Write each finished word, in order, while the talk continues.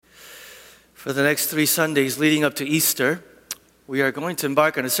For the next 3 Sundays leading up to Easter, we are going to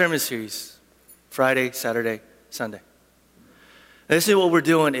embark on a sermon series, Friday, Saturday, Sunday. Basically what we're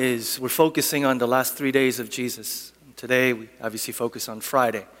doing is we're focusing on the last 3 days of Jesus. Today, we obviously focus on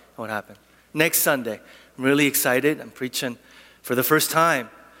Friday, what happened. Next Sunday, I'm really excited. I'm preaching for the first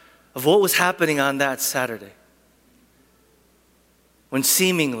time of what was happening on that Saturday, when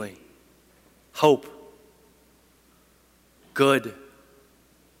seemingly hope, good,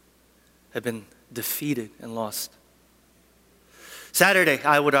 had been defeated and lost. Saturday,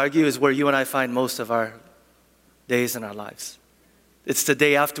 I would argue, is where you and I find most of our days in our lives. It's the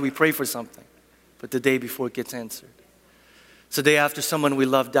day after we pray for something, but the day before it gets answered. It's the day after someone we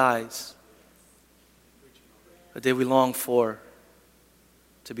love dies. The day we long for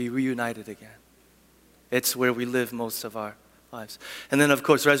to be reunited again. It's where we live most of our lives. And then, of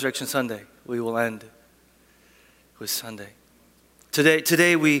course, Resurrection Sunday, we will end with Sunday.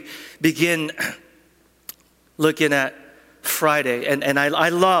 Today we begin looking at Friday, and I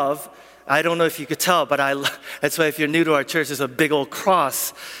love, I don't know if you could tell, but that's why if you're new to our church, there's a big old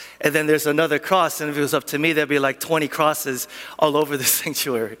cross, and then there's another cross, and if it was up to me, there'd be like 20 crosses all over the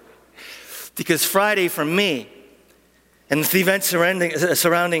sanctuary. Because Friday for me, and the events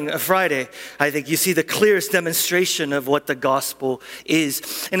surrounding Friday, I think you see the clearest demonstration of what the gospel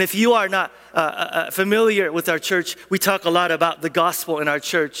is. And if you are not familiar with our church, we talk a lot about the gospel in our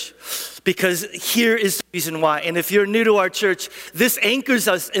church, because here is the reason why. And if you're new to our church, this anchors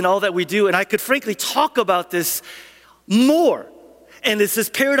us in all that we do. And I could frankly talk about this more. And it's this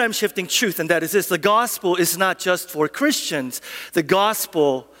paradigm shifting truth, and that is this: the gospel is not just for Christians. The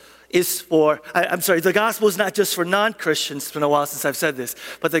gospel is the gospel is not just for non-Christians. It's been a while since I've said this,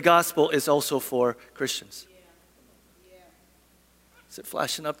 but the gospel is also for Christians. Is it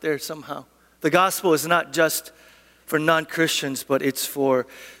flashing up there somehow? The gospel is not just for non-Christians, but it's for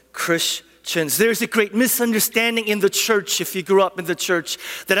Christians. There's a great misunderstanding in the church, if you grew up in the church,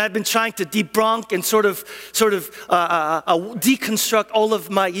 that I've been trying to debunk and sort of deconstruct all of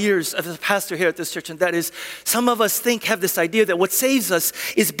my years as a pastor here at this church. And that is, some of us have this idea that what saves us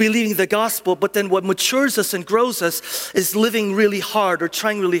is believing the gospel, but then what matures us and grows us is living really hard or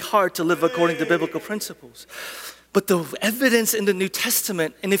trying really hard to live according to biblical principles. But the evidence in the New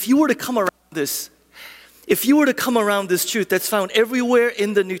Testament, and if you were to come around this truth that's found everywhere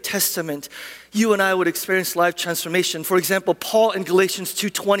in the New Testament, you and I would experience life transformation. For example, Paul in Galatians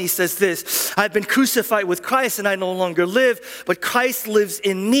 2:20 says this: I've been crucified with Christ, and I no longer live, but Christ lives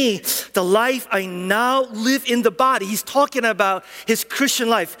in me. The life I now live in the body. He's talking about his Christian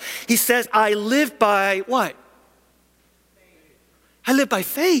life. He says, I live by what? I live by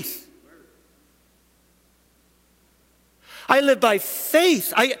faith. I live by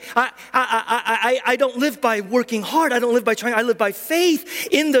faith. I don't live by working hard. I don't live by trying. I live by faith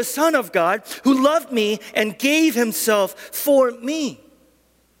in the Son of God who loved me and gave himself for me.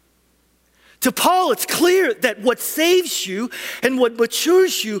 To Paul, it's clear that what saves you and what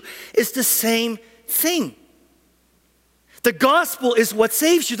matures you is the same thing. The gospel is what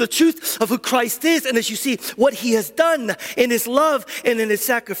saves you, the truth of who Christ is, and as you see what he has done in his love and in his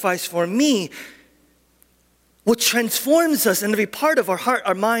sacrifice for me. What transforms us in every part of our heart,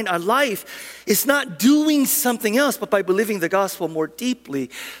 our mind, our life is not doing something else, but by believing the gospel more deeply.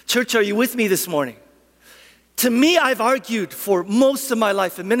 Church, are you with me this morning? To me, I've argued for most of my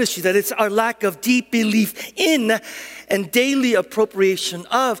life in ministry that it's our lack of deep belief in and daily appropriation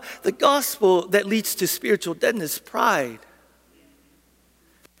of the gospel that leads to spiritual deadness, pride.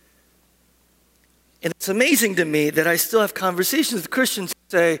 And it's amazing to me that I still have conversations with Christians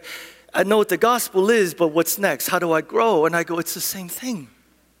who say, I know what the gospel is, but what's next? How do I grow? And I go, it's the same thing.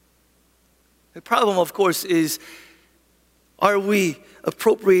 The problem, of course, is, are we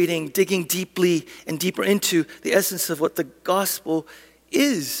appropriating, digging deeply and deeper into the essence of what the gospel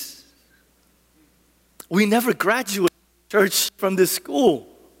is? We never graduate, church, from this school.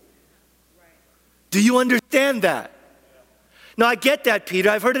 Do you understand that? No, I get that, Peter.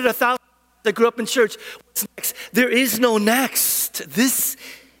 I've heard it 1,000 times. I grew up in church. What's next? There is no next. This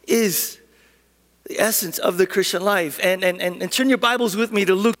is the essence of the Christian life. And turn your Bibles with me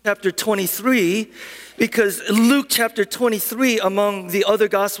to Luke chapter 23, because Luke chapter 23, among the other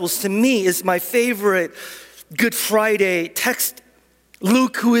gospels, to me is my favorite Good Friday text.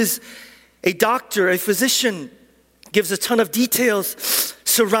 Luke, who is a doctor, a physician, gives a ton of details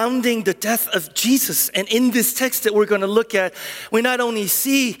surrounding the death of Jesus. And in this text that we're going to look at, we not only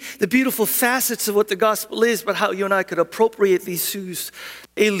see the beautiful facets of what the gospel is, but how you and I could appropriate these truths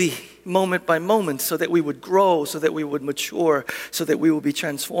daily, moment by moment, so that we would grow, so that we would mature, so that we will be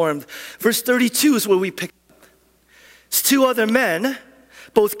transformed. Verse 32 is where we pick up. It's two other men,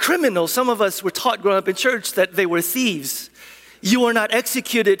 both criminals, some of us were taught growing up in church that they were thieves. You are not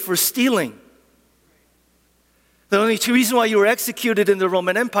executed for stealing. The only two reasons why you were executed in the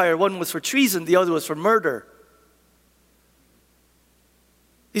Roman Empire, one was for treason, the other was for murder.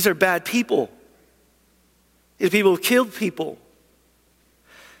 These are bad people. These are people who killed people.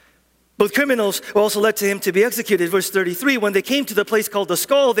 Both criminals were also led to him to be executed. Verse 33, when they came to the place called the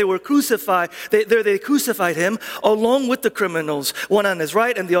Skull, they were crucified. They crucified him along with the criminals, one on his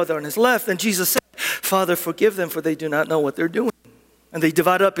right and the other on his left. And Jesus said, Father, forgive them, for they do not know what they're doing. And they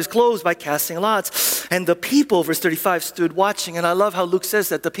divided up his clothes by casting lots. And the people, verse 35, stood watching. And I love how Luke says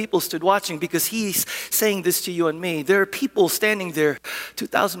that the people stood watching, because he's saying this to you and me. There are people standing there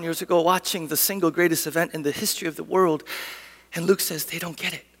 2,000 years ago watching the single greatest event in the history of the world. And Luke says they don't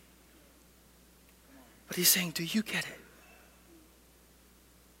get it. But he's saying, do you get it?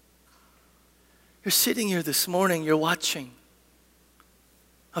 You're sitting here this morning, you're watching.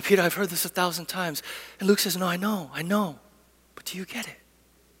 Oh, Peter, I've heard this 1,000 times. And Luke says, no, I know. But do you get it?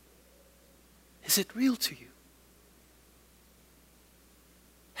 Is it real to you?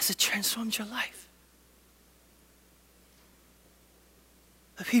 Has it transformed your life?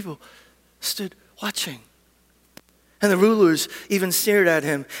 The people stood watching. And the rulers even stared at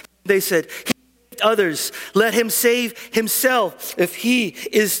him. They said, he saved others. Let him save himself if he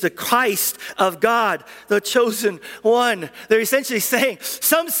is the Christ of God, the chosen one. They're essentially saying,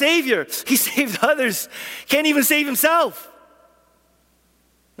 some Savior, he saved others, can't even save himself.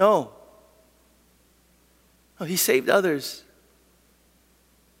 No, he saved others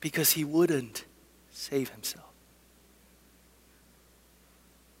because he wouldn't save himself.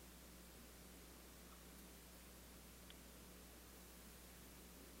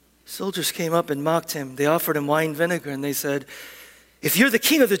 Soldiers came up and mocked him. They offered him wine vinegar and they said, if you're the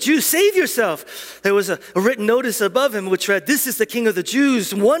king of the Jews, save yourself. There was a written notice above him which read, this is the king of the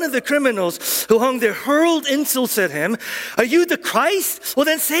Jews. One of the criminals who hung there hurled insults at him. Are you the Christ? Well,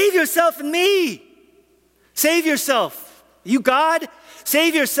 then save yourself and me. Save yourself. You God,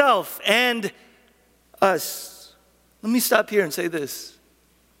 save yourself and us. Let me stop here and say this.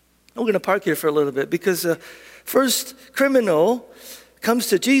 We're going to park here for a little bit, because the first criminal comes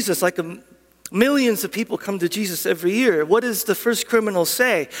to Jesus like millions of people come to Jesus every year. What does the first criminal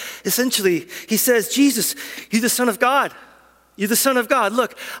say? Essentially, he says, Jesus, you're the Son of God. You're the Son of God.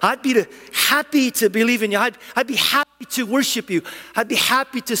 Look, I'd be happy to believe in you. I'd be happy to worship you. I'd be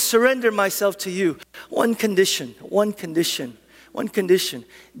happy to surrender myself to you. One condition,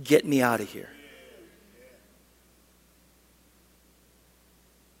 get me out of here.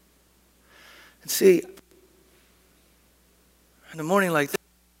 And see, in a morning like this,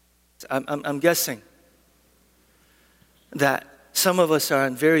 I'm guessing that some of us are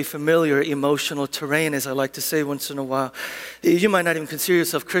on very familiar emotional terrain, as I like to say once in a while. You might not even consider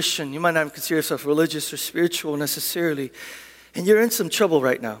yourself Christian. You might not even consider yourself religious or spiritual necessarily. And you're in some trouble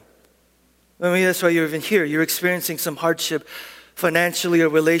right now. I mean, that's why you're even here. You're experiencing some hardship financially or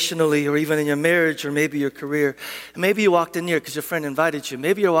relationally, or even in your marriage, or maybe your career. And maybe you walked in here because your friend invited you.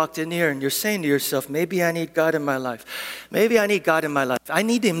 Maybe you walked in here and you're saying to yourself, maybe I need God in my life. Maybe I need God in my life. I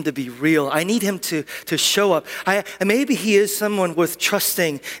need him to be real. I need him to show up. And maybe he is someone worth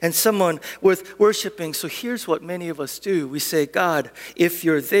trusting and someone worth worshiping. So here's what many of us do. We say, God, if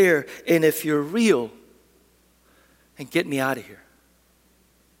you're there and if you're real, and get me out of here.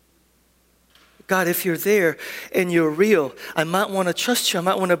 God, if you're there and you're real, I might want to trust you. I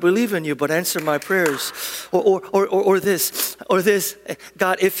might want to believe in you, but answer my prayers. Or this.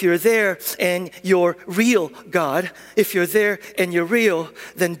 God, if you're there and you're real, God, if you're there and you're real,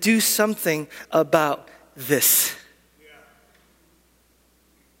 then do something about this.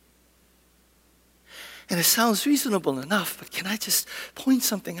 And it sounds reasonable enough, but can I just point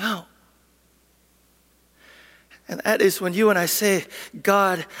something out? And that is when you and I say,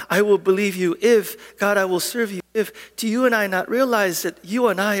 God, I will believe you if, God, I will serve you if. Do you and I not realize that you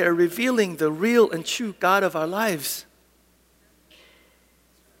and I are revealing the real and true God of our lives?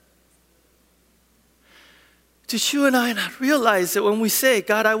 Did you and I not realize that when we say,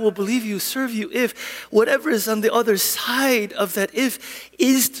 God, I will believe you, serve you if, whatever is on the other side of that if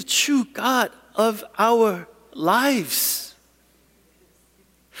is the true God of our lives?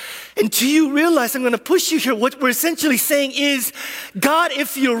 And do you realize, I'm going to push you here, what we're essentially saying is, God,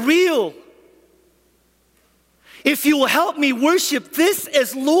 if you're real, if you will help me worship this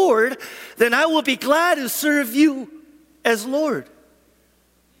as Lord, then I will be glad to serve you as Lord.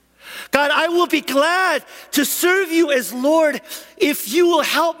 God, I will be glad to serve you as Lord if you will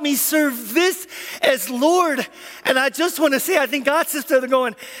help me serve this as Lord. And I just want to say, I think God says to them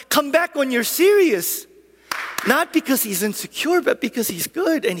going, come back when you're serious. Not because he's insecure, but because he's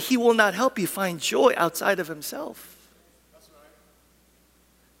good, and he will not help you find joy outside of himself. That's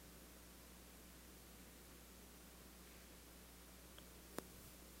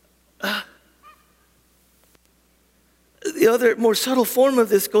right. The other more subtle form of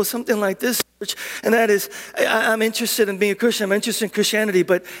this goes something like this, and that is, I'm interested in being a Christian, I'm interested in Christianity,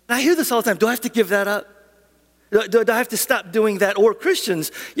 but I hear this all the time, do I have to give that up? Do I have to stop doing that? Or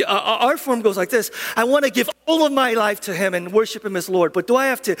Christians, our form goes like this, I want to give all of my life to him and worship him as Lord, but do I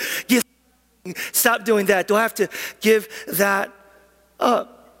have to stop doing that? Do I have to give that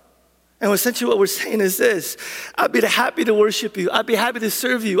up? And essentially what we're saying is this, I'd be happy to worship you. I'd be happy to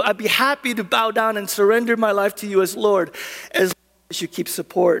serve you. I'd be happy to bow down and surrender my life to you as Lord, as long as you keep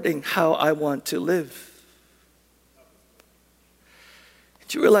supporting how I want to live.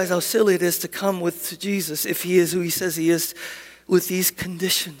 Do you realize how silly it is to come with Jesus, if he is who he says he is, with these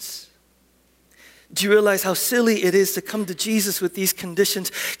conditions? Do you realize how silly it is to come to Jesus with these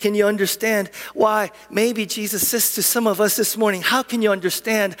conditions? Can you understand why maybe Jesus says to some of us this morning, how can you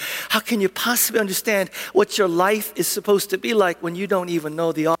understand, how can you possibly understand what your life is supposed to be like when you don't even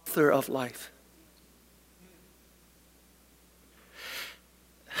know the author of life?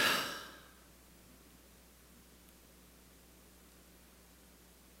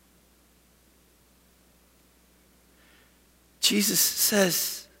 Jesus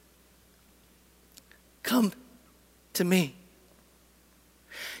says, come to me.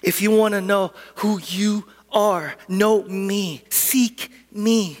 If you want to know who you are, know me, seek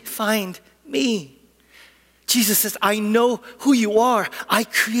me, find me. Jesus says, I know who you are. I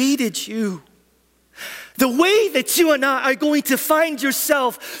created you. The way that you and I are going to find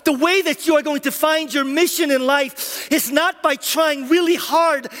yourself, the way that you are going to find your mission in life is not by trying really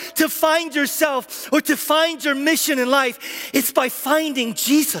hard to find yourself or to find your mission in life. It's by finding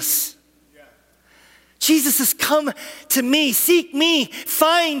Jesus. Jesus says, come to me, seek me,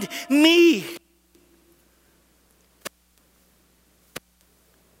 find me.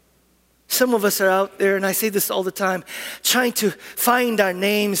 Some of us are out there, and I say this all the time, trying to find our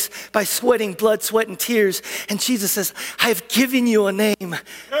names by sweating blood, sweat, and tears. And Jesus says, I have given you a name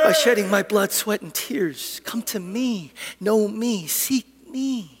by shedding my blood, sweat, and tears. Come to me, know me, seek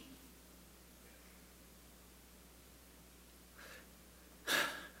me.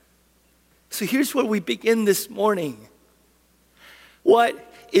 So here's where we begin this morning.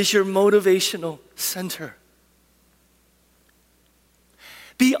 What is your motivational center?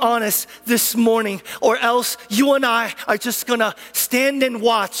 Be honest this morning, or else you and I are just gonna stand and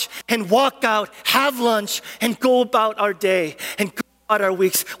watch and walk out, have lunch, and go about our day and go about our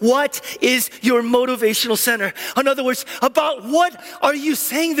weeks. What is your motivational center? In other words, about what are you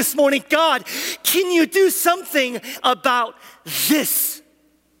saying this morning? God, can you do something about this?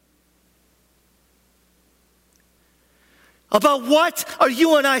 About what are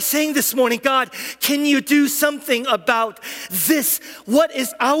you and I saying this morning? God, can you do something about this? What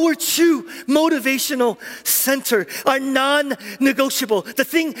is our true motivational center? Our non-negotiable, the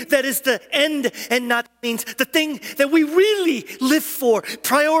thing that is the end and not means, the thing that we really live for,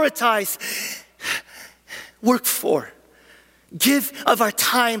 prioritize, work for, give of our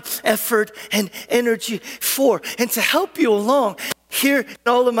time, effort, and energy for. And to help you along, here in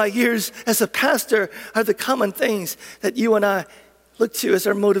all of my years as a pastor are the common things that you and I look to as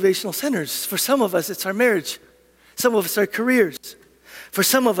our motivational centers. For some of us, it's our marriage. Some of us, our careers. For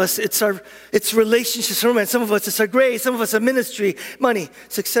some of us, it's relationships, romance. Some of us, it's our grades. Some of us, our ministry, money,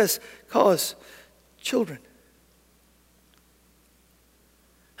 success, cause, children.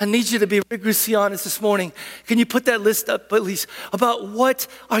 I need you to be rigorously honest this morning. Can you put that list up, please? About what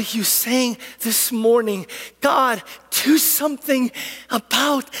are you saying this morning? God, do something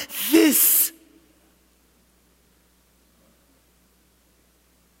about this.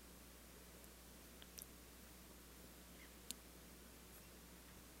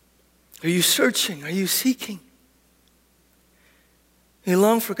 Are you searching? Are you seeking? You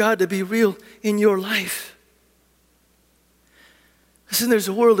long for God to be real in your life. Listen, there's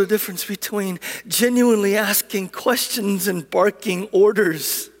a world of difference between genuinely asking questions and barking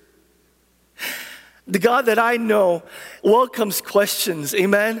orders. The God that I know welcomes questions,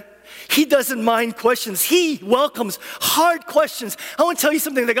 amen? He doesn't mind questions. He welcomes hard questions. I want to tell you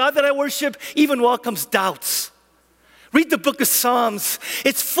something. The God that I worship even welcomes doubts. Read the book of Psalms.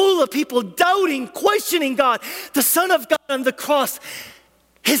 It's full of people doubting, questioning God. The Son of God on the cross,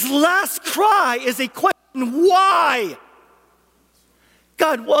 his last cry is a question, why?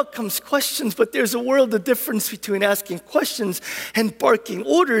 God welcomes questions, but there's a world of difference between asking questions and barking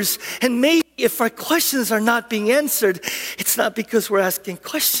orders. And maybe if our questions are not being answered, it's not because we're asking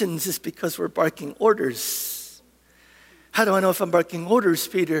questions, it's because we're barking orders. How do I know if I'm barking orders,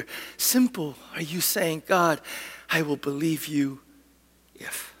 Peter? Simple. Are you saying, God, I will believe you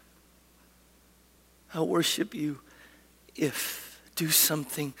if. I'll worship you if. Do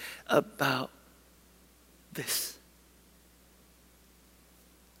something about this.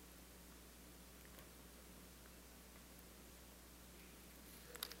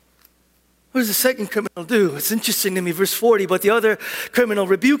 What does the second criminal do? It's interesting to me, verse 40, but the other criminal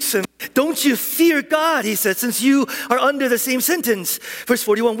rebukes him. Don't you fear God, he said, since you are under the same sentence. Verse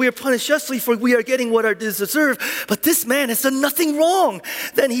 41, we are punished justly for we are getting what our deserve, but this man has done nothing wrong.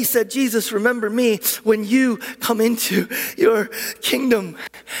 Then he said, Jesus, remember me when you come into your kingdom.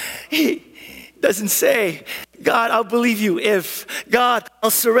 He doesn't say, God, I'll believe you if. God,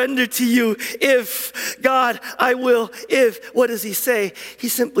 I'll surrender to you if. God, I will if. What does he say? He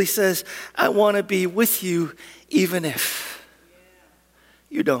simply says, I want to be with you even if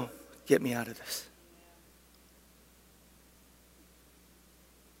you don't get me out of this.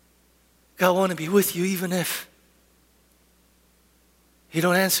 God, I want to be with you even if you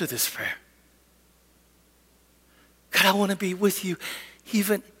don't answer this prayer. God, I want to be with you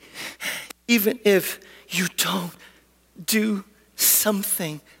even if you don't do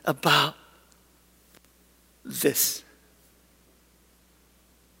something about this.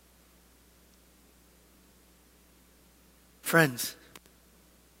 Friends,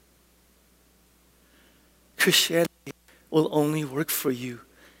 Christianity will only work for you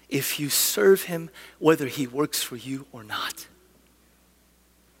if you serve him, whether he works for you or not.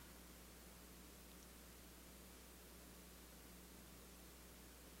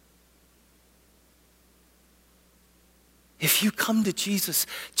 If you come to Jesus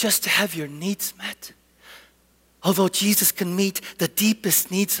just to have your needs met, although Jesus can meet the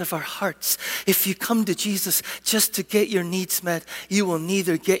deepest needs of our hearts, if you come to Jesus just to get your needs met, you will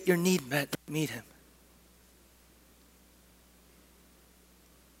neither get your need met nor meet him.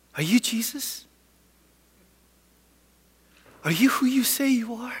 Are you Jesus? Are you who you say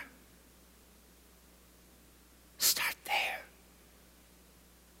you are? Start there.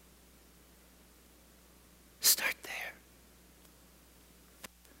 Start there.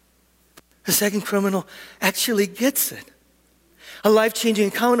 The second criminal actually gets it. A life-changing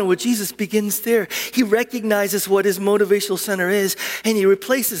encounter with Jesus begins there. He recognizes what his motivational center is, and he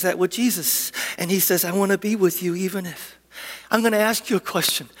replaces that with Jesus. And he says, I want to be with you even if. I'm going to ask you a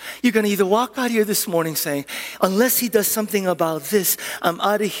question. You're going to either walk out here this morning saying, unless he does something about this, I'm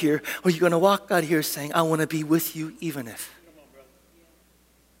out of here. Or you're going to walk out here saying, I want to be with you even if.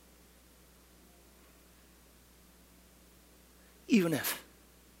 Even if.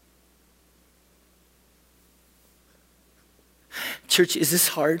 Church, is this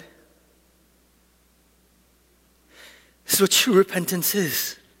hard? This is what true repentance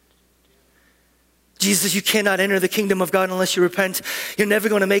is. Jesus, you cannot enter the kingdom of God unless you repent. You're never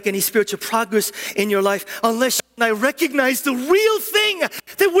going to make any spiritual progress in your life unless you and I recognize the real thing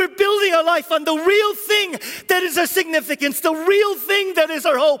that we're building our life on, the real thing that is our significance, the real thing that is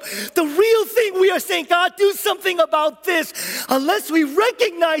our hope, the real thing we are saying, God, do something about this. Unless we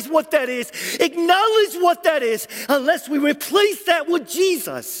recognize what that is, acknowledge what that is, unless we replace that with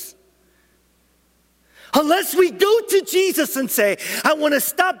Jesus. Unless we go to Jesus and say, I want to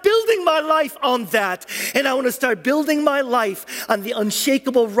stop building my life on that, and I want to start building my life on the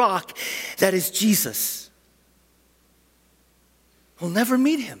unshakable rock that is Jesus. We'll never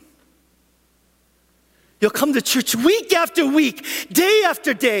meet him. You'll come to church week after week, day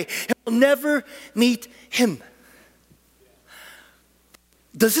after day, and we'll never meet him.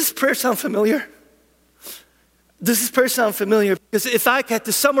 Does this prayer sound familiar? Does this prayer sound familiar? Because if I had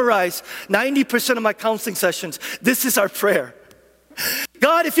to summarize 90% of my counseling sessions, this is our prayer.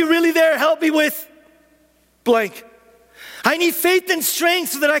 God, if you're really there, help me with blank. I need faith and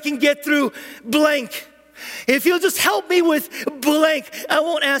strength so that I can get through blank. If you'll just help me with blank, I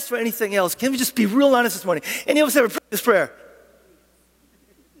won't ask for anything else. Can we just be real honest this morning? Any of us ever prayed this prayer?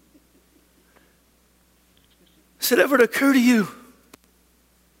 Does it ever occur to you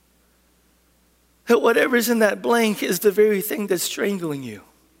that whatever's in that blank is the very thing that's strangling you?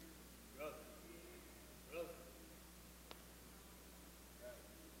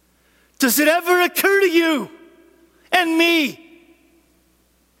 Does it ever occur to you and me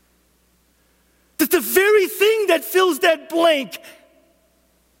that the very thing that fills that blank,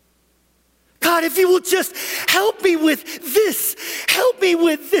 God, if you will just help me with this, help me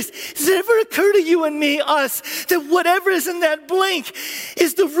with this. Does it ever occur to you and me, us, that whatever is in that blank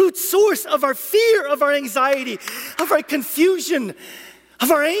is the root source of our fear, of our anxiety, of our confusion,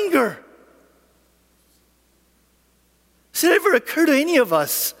 of our anger? Does it ever occur to any of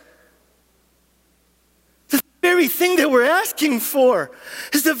us that the very thing that we're asking for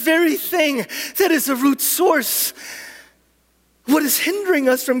is the very thing that is a root source. What is hindering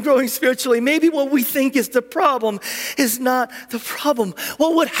us from growing spiritually? Maybe what we think is the problem is not the problem.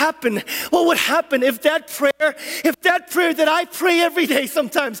 What would happen? What would happen if that prayer that I pray every day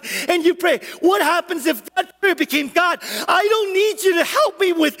sometimes, and you pray, what happens if that prayer became, God, I don't need you to help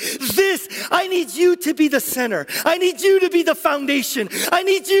me with this. I need you to be the center. I need you to be the foundation. I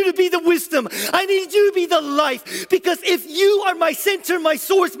need you to be the wisdom. I need you to be the life. Because if you are my center, my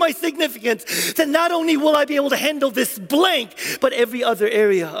source, my significance, then not only will I be able to handle this blank, but every other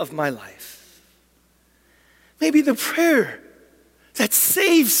area of my life. Maybe the prayer that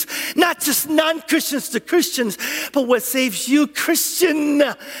saves not just non-Christians to Christians, but what saves you, Christian,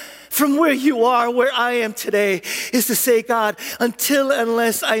 from where you are, where I am today, is to say, God,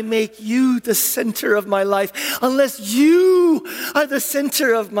 unless I make you the center of my life, unless you are the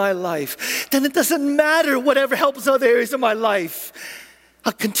center of my life, then it doesn't matter whatever helps other areas of my life.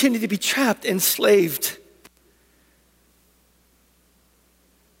 I'll continue to be trapped, enslaved.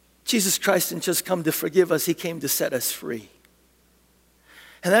 Jesus Christ didn't just come to forgive us, he came to set us free.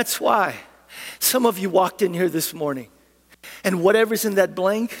 And that's why some of you walked in here this morning, and whatever's in that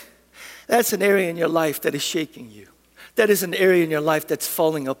blank, that's an area in your life that is shaking you. That is an area in your life that's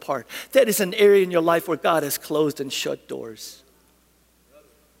falling apart. That is an area in your life where God has closed and shut doors.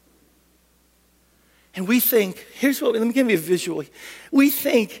 And we think, let me give you a visual. We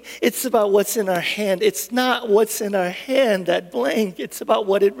think it's about what's in our hand. It's not what's in our hand, that blank. It's about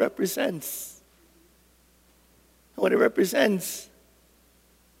what it represents. What it represents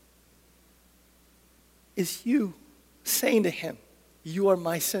is you saying to him, you are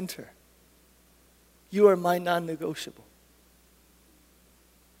my center. You are my non-negotiable.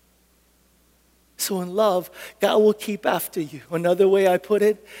 So in love, God will keep after you. Another way I put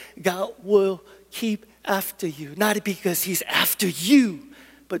it, God will keep after you. Not because he's after you,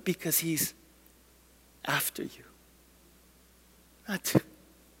 but because he's after you. Not to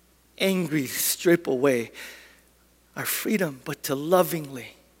angry strip away our freedom, but to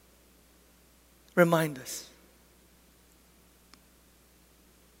lovingly remind us.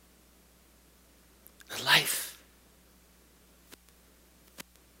 The life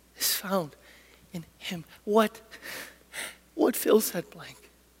is found in him. What fills that blank?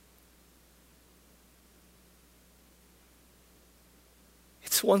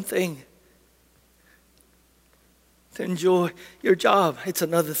 It's one thing to enjoy your job. It's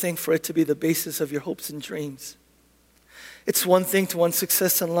another thing for it to be the basis of your hopes and dreams. It's one thing to want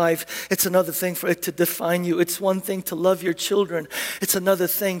success in life. It's another thing for it to define you. It's one thing to love your children. It's another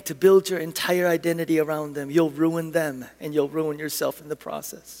thing to build your entire identity around them. You'll ruin them and you'll ruin yourself in the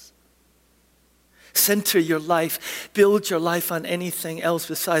process. Center your life. Build your life on anything else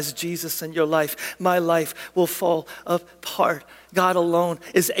besides Jesus in your life. My life will fall apart. God alone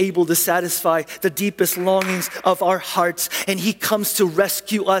is able to satisfy the deepest longings of our hearts, and he comes to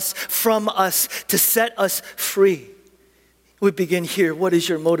rescue us from us, to set us free. We begin here. What is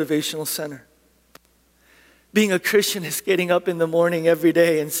your motivational center? Being a Christian is getting up in the morning every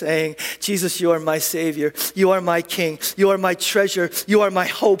day and saying, Jesus, you are my Savior. You are my King. You are my treasure. You are my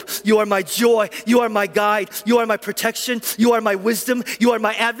hope. You are my joy. You are my guide. You are my protection. You are my wisdom. You are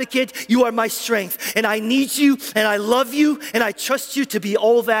my advocate. You are my strength. And I need you, and I love you, and I trust you to be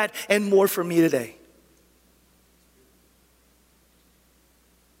all that and more for me today.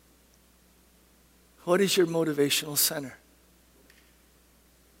 What is your motivational center?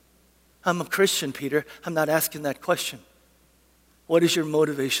 I'm a Christian, Peter. I'm not asking that question. What is your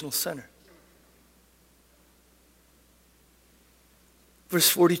motivational center? Verse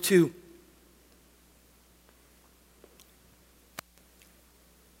 42.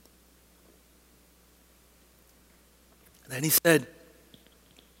 Then he said,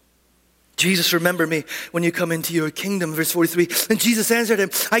 Jesus, remember me when you come into your kingdom. Verse 43. And Jesus answered him,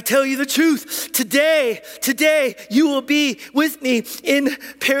 I tell you the truth. Today, you will be with me in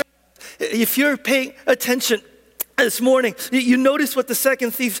paradise. If you're paying attention this morning, you notice what the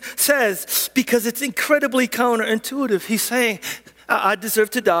second thief says, because it's incredibly counterintuitive. He's saying, I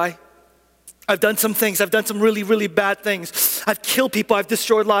deserve to die. I've done some things. I've done some really, really bad things. I've killed people. I've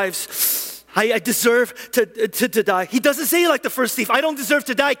destroyed lives. I deserve to die. He doesn't say like the first thief, I don't deserve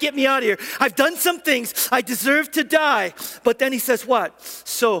to die. Get me out of here. I've done some things. I deserve to die. But then he says what?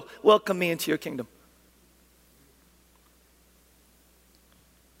 So welcome me into your kingdom.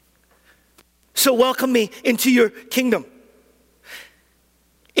 So welcome me into your kingdom.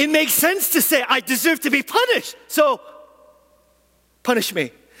 It makes sense to say, I deserve to be punished. So punish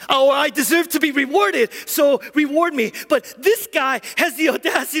me. Oh, I deserve to be rewarded, so reward me. But this guy has the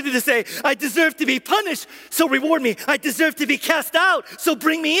audacity to say, I deserve to be punished, so reward me. I deserve to be cast out, so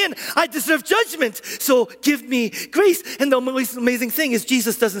bring me in. I deserve judgment, so give me grace. And the most amazing thing is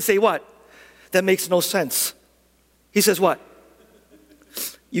Jesus doesn't say what? That makes no sense. He says what?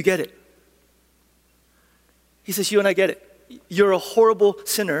 You get it. He says, you and I get it. You're a horrible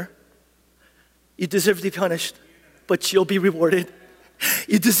sinner. You deserve to be punished, but you'll be rewarded.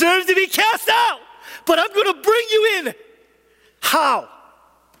 You deserve to be cast out, but I'm going to bring you in. How?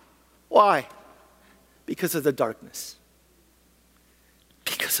 Why? Because of the darkness.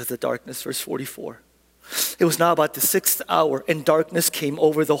 Because of the darkness, verse 44. It was now about the 6th hour, and darkness came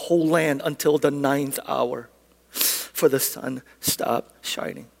over the whole land until the 9th hour, for the sun stopped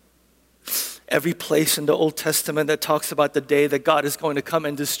shining. Every place in the Old Testament that talks about the day that God is going to come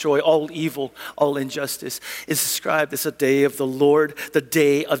and destroy all evil, all injustice, is described as a day of the Lord, the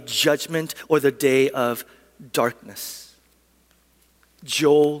day of judgment, or the day of darkness.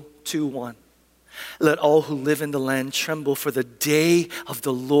 Joel 2:1. Let all who live in the land tremble, for the day of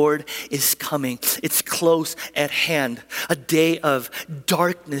the Lord is coming. It's close at hand. A day of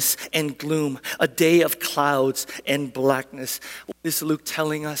darkness and gloom. A day of clouds and blackness. What is Luke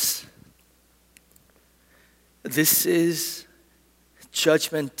telling us? This is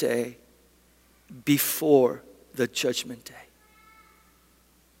Judgment Day before the Judgment Day.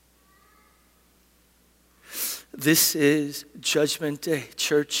 This is Judgment Day,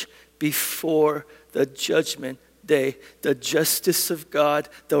 church, before the Judgment Day. The justice of God,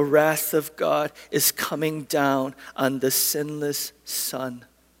 the wrath of God is coming down on the sinless Son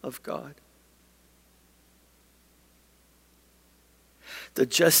of God. The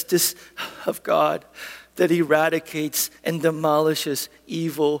justice of God that eradicates and demolishes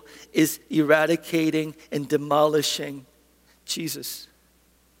evil is eradicating and demolishing Jesus.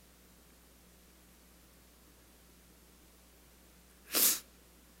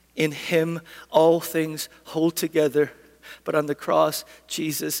 In him, all things hold together, but on the cross,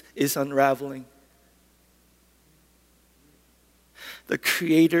 Jesus is unraveling. The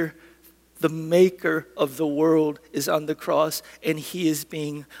creator, the maker of the world is on the cross, and he is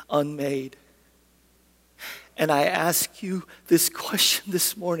being unmade. And I ask you this question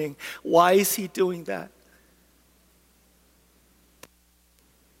this morning. Why is he doing that?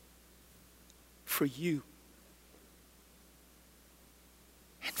 For you.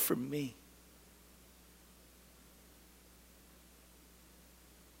 And for me.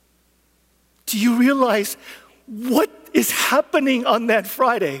 Do you realize what is happening on that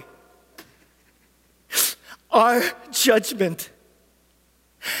Friday? Our judgment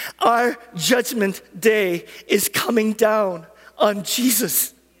day is coming down on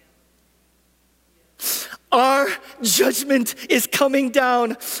Jesus. Our judgment is coming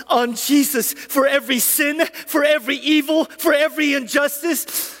down on Jesus for every sin, for every evil, for every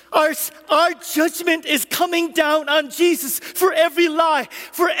injustice. Our judgment is coming down on Jesus for every lie,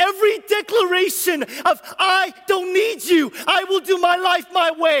 for every declaration of, I don't need you. I will do my life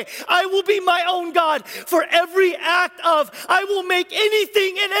my way. I will be my own God. For every act of, I will make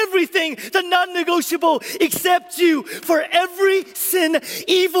anything and everything the non-negotiable except you. For every sin,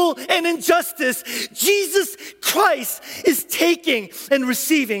 evil, and injustice, Jesus Christ is taking and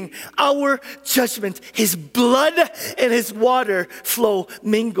receiving our judgment. His blood and his water flow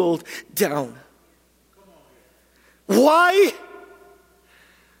mingled down. Why?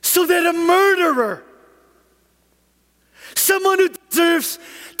 So that a murderer, someone who deserves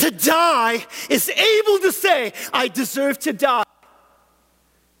to die, is able to say, I deserve to die.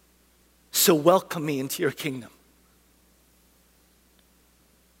 So welcome me into your kingdom.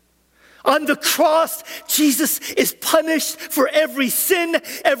 On the cross, Jesus is punished for every sin,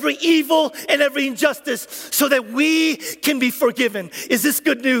 every evil, and every injustice so that we can be forgiven. Is this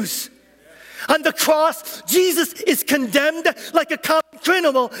good news? On the cross, Jesus is condemned like a common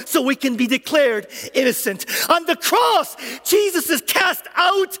criminal so we can be declared innocent. On the cross, Jesus is cast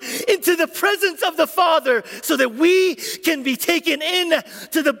out into the presence of the Father so that we can be taken in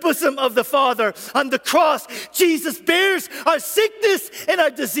to the bosom of the Father. On the cross, Jesus bears our sickness and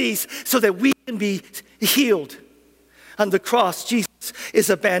our disease so that we can be healed. On the cross, Jesus is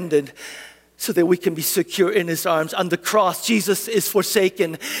abandoned so that we can be secure in his arms. On the cross, Jesus is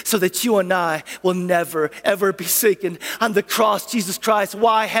forsaken so that you and I will never, ever be forsaken. On the cross, Jesus Christ,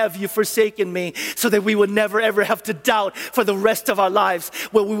 why have you forsaken me? So that we would never, ever have to doubt for the rest of our lives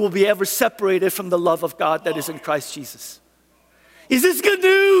where we will be ever separated from the love of God that is in Christ Jesus. Is this good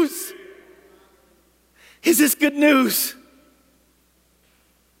news? Is this good news?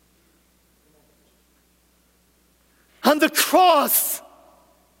 On the cross,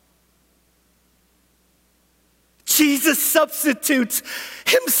 Jesus substitutes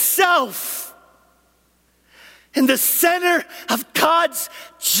himself in the center of God's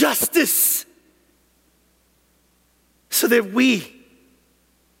justice so that we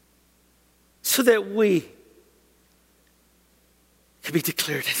can be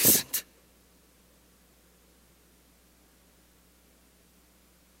declared innocent.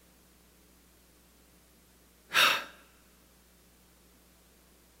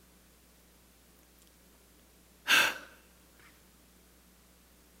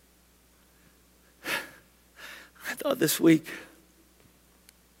 I thought this week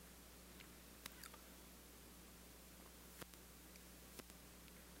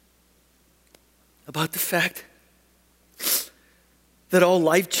about the fact that all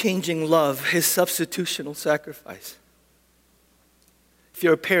life-changing love is substitutional sacrifice. If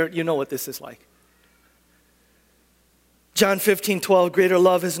you're a parent, you know what this is like. John 15:12, greater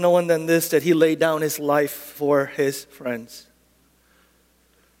love has no one than this, that he laid down his life for his friends.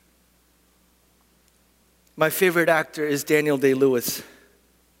 My favorite actor is Daniel Day-Lewis.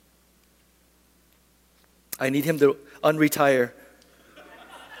 I need him to unretire.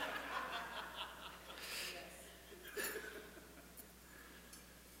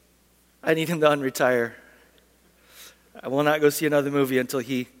 I need him to unretire. I will not go see another movie until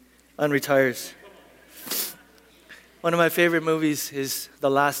he unretires. One of my favorite movies is The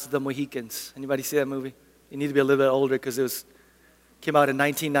Last of the Mohicans. Anybody see that movie? You need to be a little bit older because came out in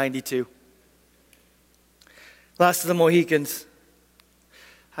 1992. Last of the Mohicans.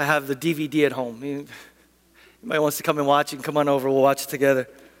 I have the DVD at home. Anybody wants to come and watch, you can come on over. We'll watch it together.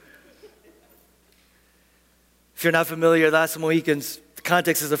 If you're not familiar, Last of the Mohicans, the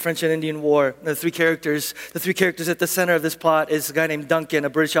context is the French and Indian War. The three characters at the center of this plot is a guy named Duncan, a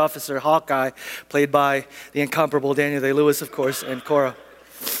British officer, Hawkeye, played by the incomparable Daniel Day-Lewis, of course, and Cora.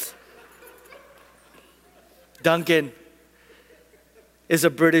 Duncan is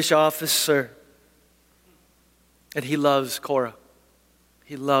a British officer, and he loves Cora.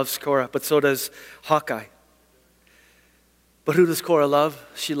 He loves Cora, but so does Hawkeye. But who does Cora love?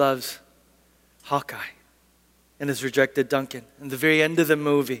 She loves Hawkeye and has rejected Duncan. In the very end of the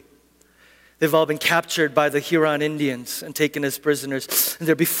movie, they've all been captured by the Huron Indians and taken as prisoners. And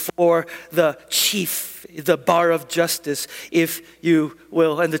they're before the chief, the bar of justice, if you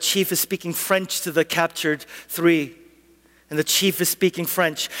will. And the chief is speaking French to the captured three. And the chief is speaking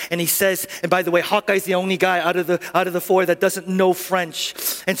French. And he says, and by the way, Hawkeye's the only guy out of the four that doesn't know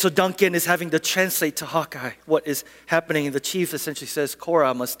French. And so Duncan is having to translate to Hawkeye what is happening. And the chief essentially says,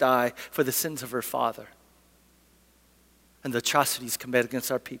 Cora must die for the sins of her father and the atrocities committed against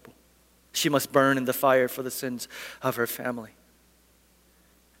our people. She must burn in the fire for the sins of her family.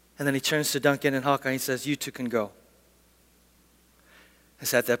 And then he turns to Duncan and Hawkeye and he says, you two can go.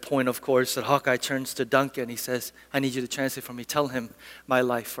 It's at that point, of course, that Hawkeye turns to Duncan. He says, I need you to translate for me. Tell him my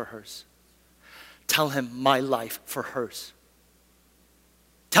life for hers. Tell him my life for hers.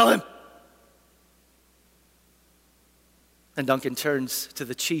 Tell him. And Duncan turns to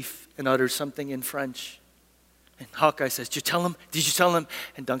the chief and utters something in French. And Hawkeye says, did you tell him? Did you tell him?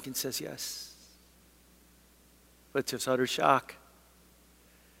 And Duncan says, yes. But to his utter shock,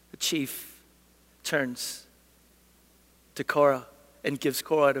 the chief turns to Cora and gives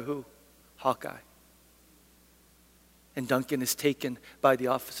Cora to who? Hawkeye. And Duncan is taken by the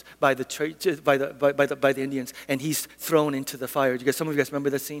Indians, and he's thrown into the fire. Some of you guys remember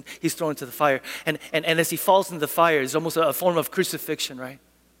that scene? He's thrown into the fire, and as he falls into the fire, it's almost a form of crucifixion, right?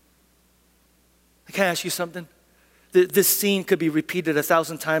 Can I ask you something? This scene could be repeated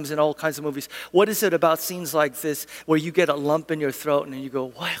 1,000 times in all kinds of movies. What is it about scenes like this where you get a lump in your throat and you go,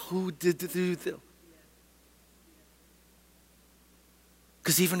 why? Who did do this?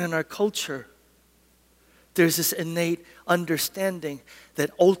 Because even in our culture, there's this innate understanding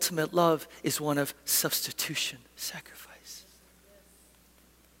that ultimate love is one of substitution, sacrifice.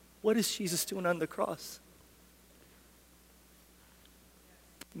 What is Jesus doing on the cross?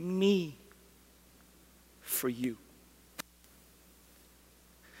 Me for you.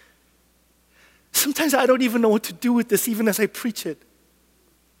 Sometimes I don't even know what to do with this, even as I preach it.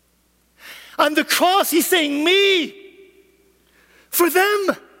 On the cross, he's saying, me for them.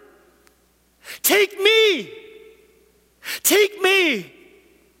 Take me. Take me.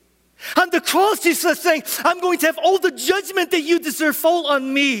 On the cross, Jesus is saying, I'm going to have all the judgment that you deserve fall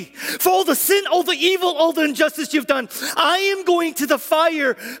on me. For all the sin, all the evil, all the injustice you've done. I am going to the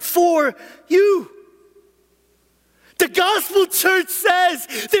fire for you. The gospel church says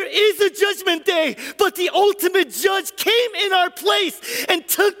there is a judgment day, but the ultimate judge came in our place and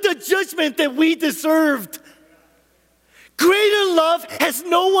took the judgment that we deserved. Greater love has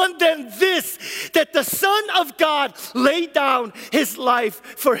no one than this, that the Son of God laid down his life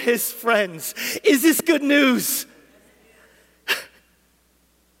for his friends. Is this good news?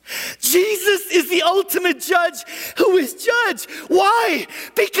 Jesus is the ultimate judge who is judged. Why?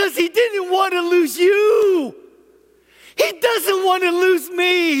 Because he didn't want to lose you. He doesn't want to lose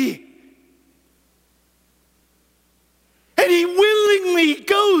me. And he willingly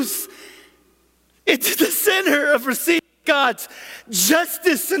goes into the center of receiving God's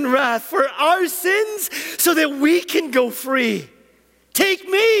justice and wrath for our sins so that we can go free. Take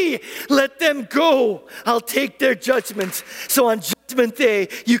me, let them go. I'll take their judgments. So on Judgment Day,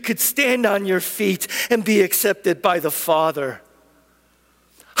 you could stand on your feet and be accepted by the Father.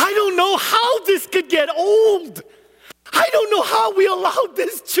 I don't know how this could get old. I don't know how we allowed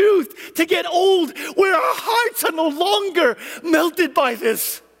this truth to get old where our hearts are no longer melted by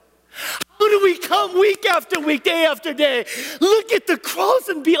this. How do we come week after week, day after day, look at the cross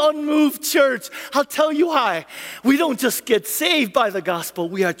and be unmoved, church? I'll tell you why. We don't just get saved by the gospel,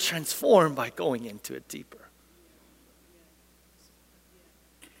 we are transformed by going into it deeper.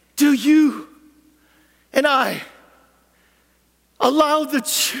 Do you and I allow the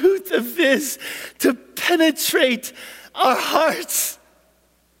truth of this to penetrate our hearts?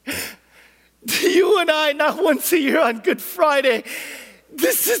 Do you and I, not once a year on Good Friday,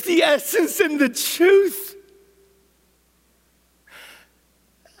 this is the essence and the truth.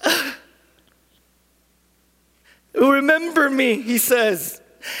 Remember me, he says.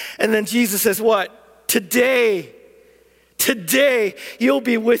 And then Jesus says what? Today you'll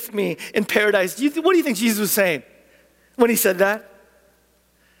be with me in paradise. What do you think Jesus was saying when he said that?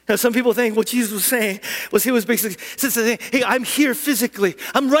 Now, some people think what Jesus was saying was he was basically saying, hey, I'm here physically.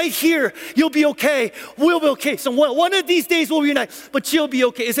 I'm right here. You'll be okay. We'll be okay. So one of these days we'll reunite, but you'll be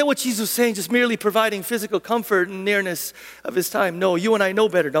okay. Is that what Jesus was saying, just merely providing physical comfort and nearness of his time? No, you and I know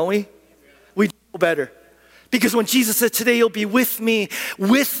better, don't we? We know better. Because when Jesus said, today you'll be with me,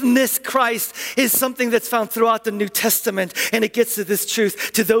 witness Christ is something that's found throughout the New Testament. And it gets to this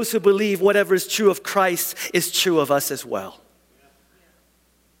truth. To those who believe whatever is true of Christ is true of us as well.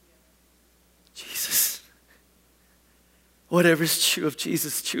 Jesus. Whatever is true of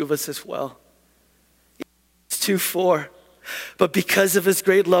Jesus is true of us as well. It's 2:4. But because of his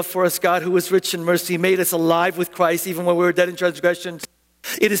great love for us, God, who is rich in mercy, made us alive with Christ even when we were dead in transgressions.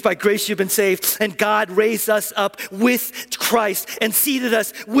 It is by grace you've been saved, and God raised us up with Christ and seated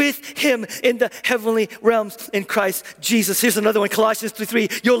us with him in the heavenly realms in Christ Jesus. Here's another one, Colossians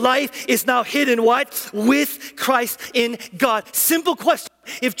 3:3. Your life is now hidden, what? With Christ in God. Simple question.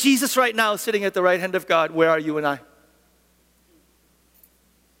 If Jesus right now is sitting at the right hand of God, where are you and I?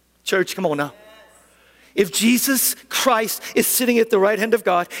 Church, come on now. If Jesus Christ is sitting at the right hand of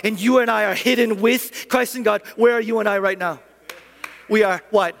God, and you and I are hidden with Christ in God, where are you and I right now? We are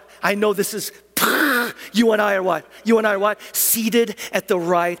what? I know this is, you and I are what? You and I are what? Seated at the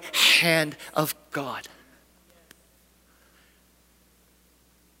right hand of God.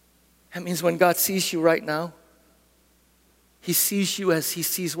 That means when God sees you right now, he sees you as he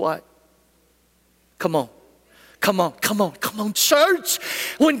sees what? Come on. Come on, church.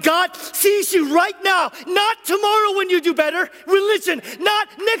 When God sees you right now, not tomorrow when you do better, religion, not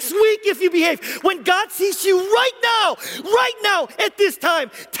next week if you behave. When God sees you right now at this time,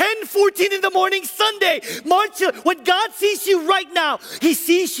 10:14 in the morning, Sunday, March, when God sees you right now, he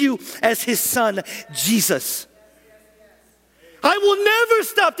sees you as his son, Jesus. I will never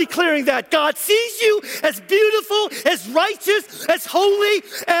stop declaring that. God sees you as beautiful, as righteous, as holy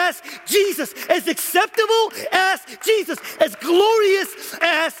as Jesus, as acceptable as Jesus, as glorious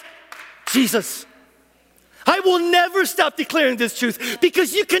as Jesus. I will never stop declaring this truth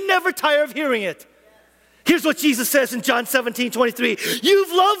because you can never tire of hearing it. Here's what Jesus says in John 17:23.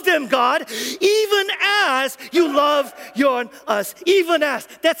 You've loved them, God, even as you love us. Even as.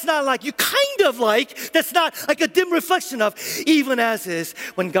 That's not like you kind of like. That's not like a dim reflection of. Even as is.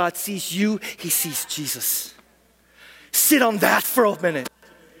 When God sees you, he sees Jesus. Sit on that for a minute.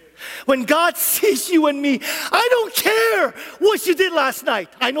 When God sees you and me, I don't care what you did last night.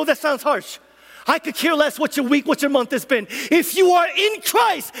 I know that sounds harsh. I could care less what your week, what your month has been. If you are in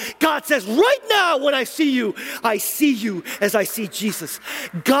Christ, God says, right now when I see you as I see Jesus.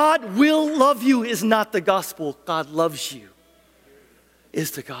 God will love you is not the gospel. God loves you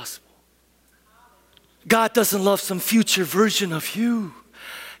is the gospel. God doesn't love some future version of you.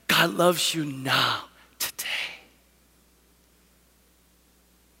 God loves you now, today.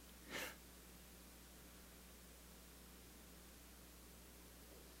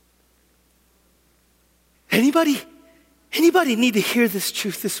 Anybody need to hear this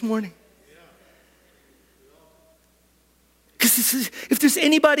truth this morning? Because if there's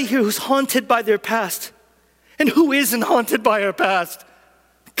anybody here who's haunted by their past, and who isn't haunted by our past?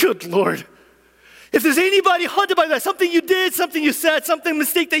 Good Lord. If there's anybody haunted by that, something you did, something you said, something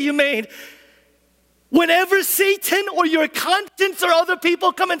mistake that you made, whenever Satan or your conscience or other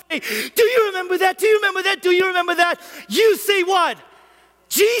people come and say, do you remember that? Do you remember that? Do you remember that? You say what?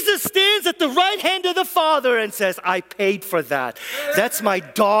 Jesus stands at the right hand of the Father and says, I paid for that. That's my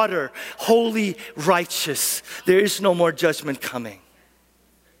daughter, holy, righteous. There is no more judgment coming.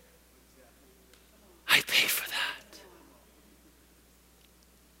 I paid for that.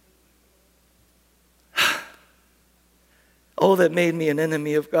 All that made me an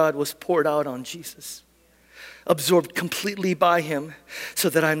enemy of God was poured out on Jesus, absorbed completely by him, so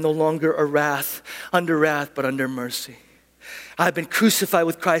that I'm no longer under wrath, but under mercy. I've been crucified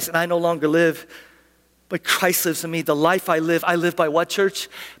with Christ, and I no longer live, but Christ lives in me. The life I live by what, church?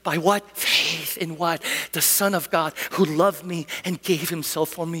 By what? Faith in what? The Son of God who loved me and gave himself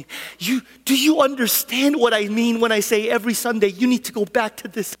for me. Do you understand what I mean when I say every Sunday you need to go back to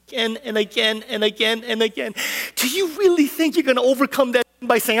this again and again and again and again? Do you really think you're going to overcome that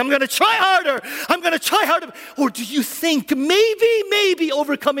by saying, I'm going to try harder, I'm going to try harder? Or do you think maybe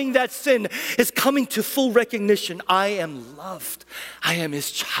overcoming that sin is coming to full recognition? I am loved. I am his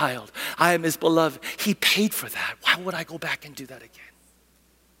child. I am his beloved. He paid for that. Why would I go back and do that again?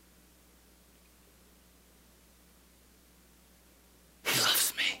 He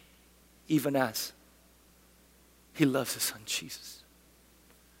loves me, even as he loves his son, Jesus.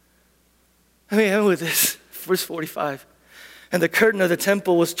 Let me end with this. Verse 45. And the curtain of the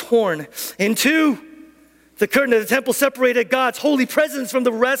temple was torn in two. The curtain of the temple separated God's holy presence from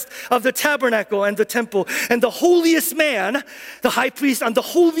the rest of the tabernacle and the temple. And the holiest man, the high priest, on the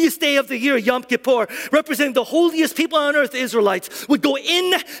holiest day of the year, Yom Kippur, representing the holiest people on earth, the Israelites, would go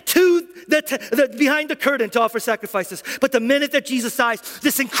into behind the curtain to offer sacrifices. But the minute that Jesus dies,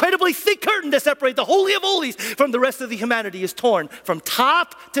 this incredibly thick curtain that separates the Holy of Holies from the rest of the humanity is torn from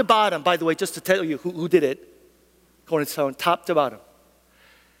top to bottom. By the way, just to tell you who did it, cornerstone, top to bottom.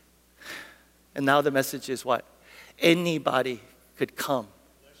 And now the message is what? Anybody could come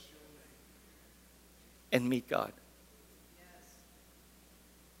and meet God.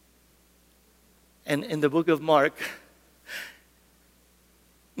 And in the book of Mark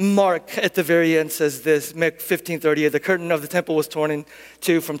at the very end says this, Mark 15:38, the curtain of the temple was torn in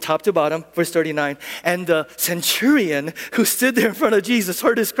two from top to bottom, verse 39. And the centurion who stood there in front of Jesus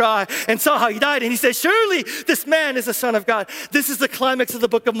heard his cry and saw how he died. And he said, surely this man is the Son of God. This is the climax of the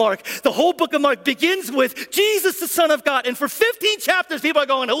book of Mark. The whole book of Mark begins with Jesus, the Son of God. And for 15 chapters, people are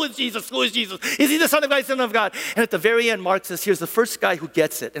going, who is Jesus? Who is Jesus? Is he the Son of God, Son of God? And at the very end, Mark says, here's the first guy who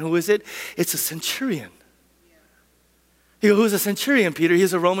gets it. And who is it? It's a centurion. You go, who's a centurion, Peter?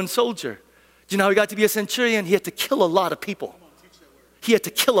 He's a Roman soldier. Do you know how he got to be a centurion? He had to kill a lot of people. He had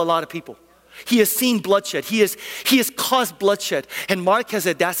to kill a lot of people. He has seen bloodshed. He has caused bloodshed. And Mark has the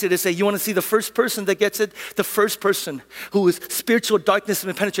audacity to say, you want to see the first person that gets it? The first person who is spiritual darkness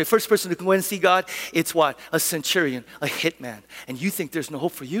and penetrate. First person who can go and see God. It's what? A centurion, a hitman. And you think there's no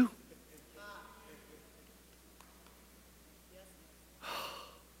hope for you?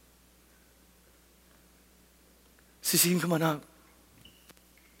 See, come on up.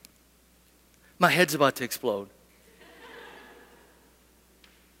 My head's about to explode.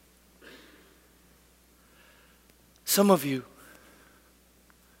 Some of you,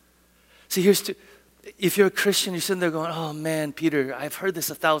 see, if you're a Christian, you're sitting there going, oh man, Peter, I've heard this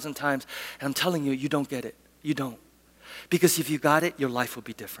 1,000 times, and I'm telling you, you don't get it. You don't. Because if you got it, your life will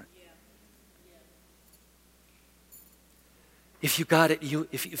be different. If you got it,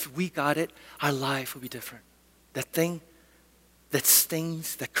 if we got it, our life will be different. That thing that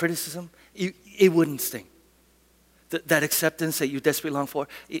stings, that criticism, it wouldn't sting. That acceptance that you desperately long for,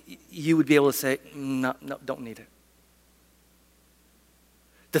 you would be able to say, no, don't need it.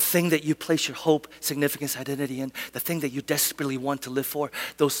 The thing that you place your hope, significance, identity in, the thing that you desperately want to live for,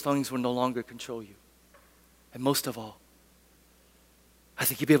 those things will no longer control you. And most of all, I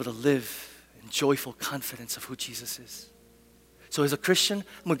think you'll be able to live in joyful confidence of who Jesus is. So as a Christian,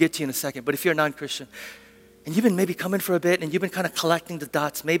 I'm going to get to you in a second, but if you're a non-Christian, and you've been maybe coming for a bit and you've been kind of collecting the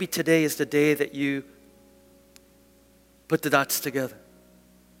dots. Maybe today is the day that you put the dots together.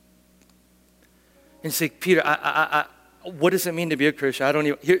 And you say, Peter, what does it mean to be a Christian? I don't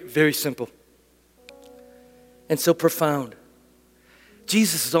even, very simple. And so profound.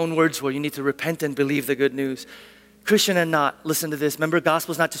 Jesus' own words were, you need to repent and believe the good news. Christian and not, listen to this. Remember,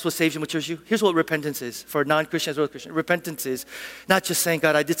 gospel is not just what saves you, what matures you. Here's what repentance is for non-Christians as well as Christians. Repentance is not just saying,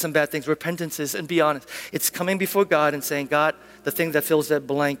 God, I did some bad things. Repentance is, and be honest, it's coming before God and saying, God, the thing that fills that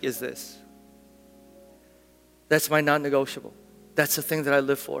blank is this. That's my non-negotiable. That's the thing that I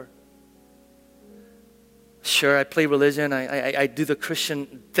live for. Sure, I play religion, I do the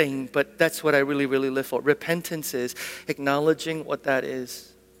Christian thing, but that's what I really, really live for. Repentance is acknowledging what that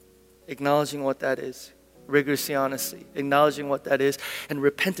is. Acknowledging what that is. Rigorously, honesty. Acknowledging what that is. And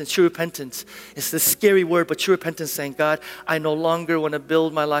repentance, true repentance, is this scary word, but true repentance saying, God, I no longer want to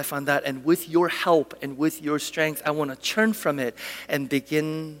build my life on that. And with your help and with your strength, I want to turn from it and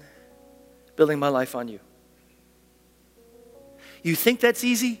begin building my life on you. You think that's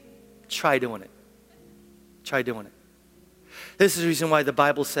easy? Try doing it. Try doing it. This is the reason why the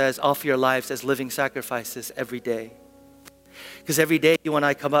Bible says offer your lives as living sacrifices every day. Because every day you and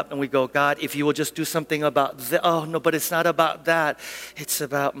I come up and we go, God, if you will just do something about that. Oh, no, but it's not about that. It's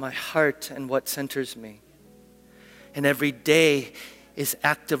about my heart and what centers me. And every day is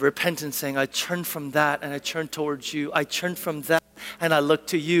active repentance saying, I turn from that and I turn towards you. I turn from that and I look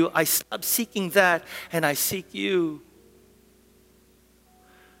to you. I stop seeking that and I seek you.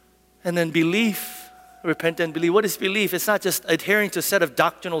 And then belief. Repent and believe. What is belief? It's not just adhering to a set of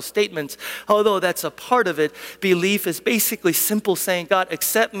doctrinal statements, although that's a part of it. Belief is basically simple saying, God,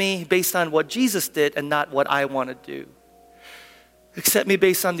 accept me based on what Jesus did and not what I want to do. Accept me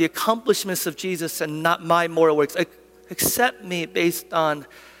based on the accomplishments of Jesus and not my moral works. Accept me based on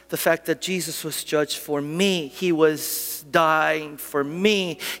the fact that Jesus was judged for me. He was dying for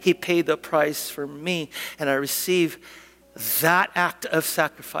me. He paid the price for me. And I receive that act of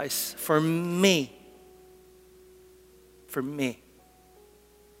sacrifice for me. For me.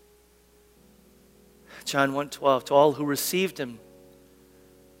 John 1:12, to all who received him,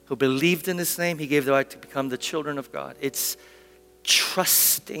 who believed in his name, he gave the right to become the children of God. It's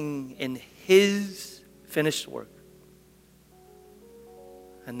trusting in his finished work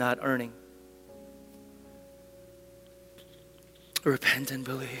and not earning. Repent and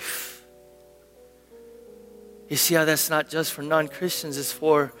believe. You see how that's not just for non-Christians, it's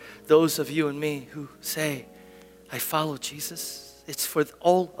for those of you and me who say, I follow Jesus. It's for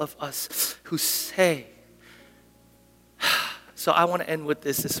all of us who say. So I want to end with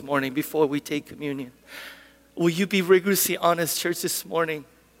this morning before we take communion. Will you be rigorously honest, church, this morning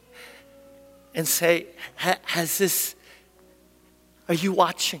and say, are you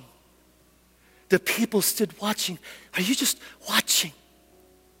watching? The people stood watching. Are you just watching?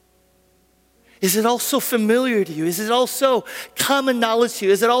 Is it also familiar to you? Is it also common knowledge to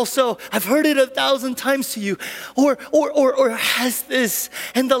you? Is it also, I've heard it 1,000 times to you? Or has this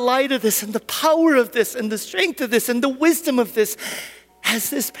and the light of this and the power of this and the strength of this and the wisdom of this,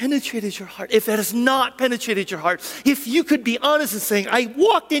 has this penetrated your heart? If it has not penetrated your heart, if you could be honest in saying, I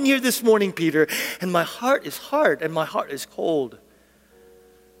walked in here this morning, Peter, and my heart is hard and my heart is cold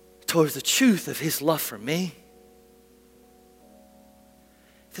towards the truth of his love for me,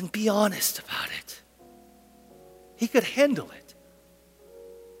 then be honest about it. He could handle it.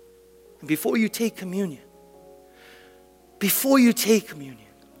 And before you take communion,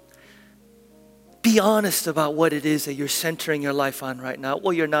 be honest about what it is that you're centering your life on right now.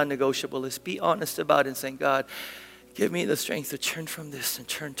 What your non-negotiable is. Be honest about it and saying, God, give me the strength to turn from this and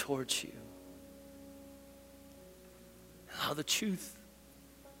turn towards you. Allow the truth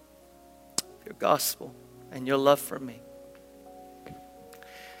of your gospel and your love for me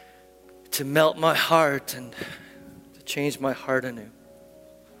to melt my heart and to change my heart anew.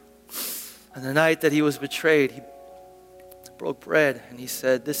 On the night that he was betrayed, he broke bread and he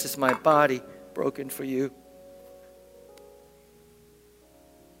said, this is my body broken for you.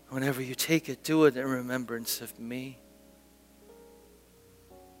 Whenever you take it, do it in remembrance of me.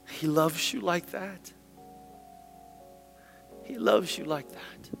 He loves you like that. He loves you like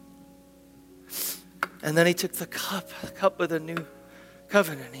that. And then he took the cup of the new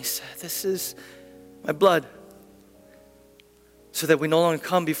covenant. He said, this is my blood. So that we no longer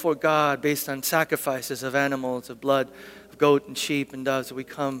come before God based on sacrifices of animals, of blood, of goat and sheep and doves. We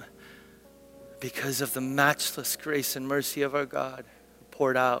come because of the matchless grace and mercy of our God who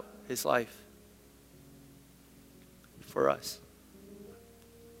poured out his life for us.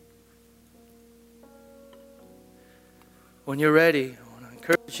 When you're ready, I want to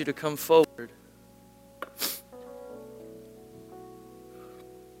encourage you to come forward.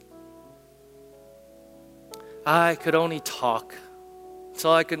 I could only talk. That's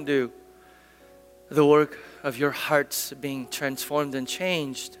all I can do. The work of your hearts being transformed and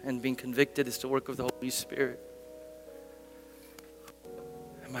changed and being convicted is the work of the Holy Spirit.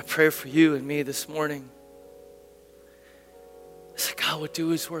 And my prayer for you and me this morning is that God would do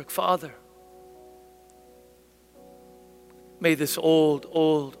his work. Father, may this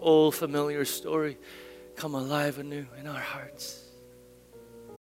old familiar story come alive anew in our hearts.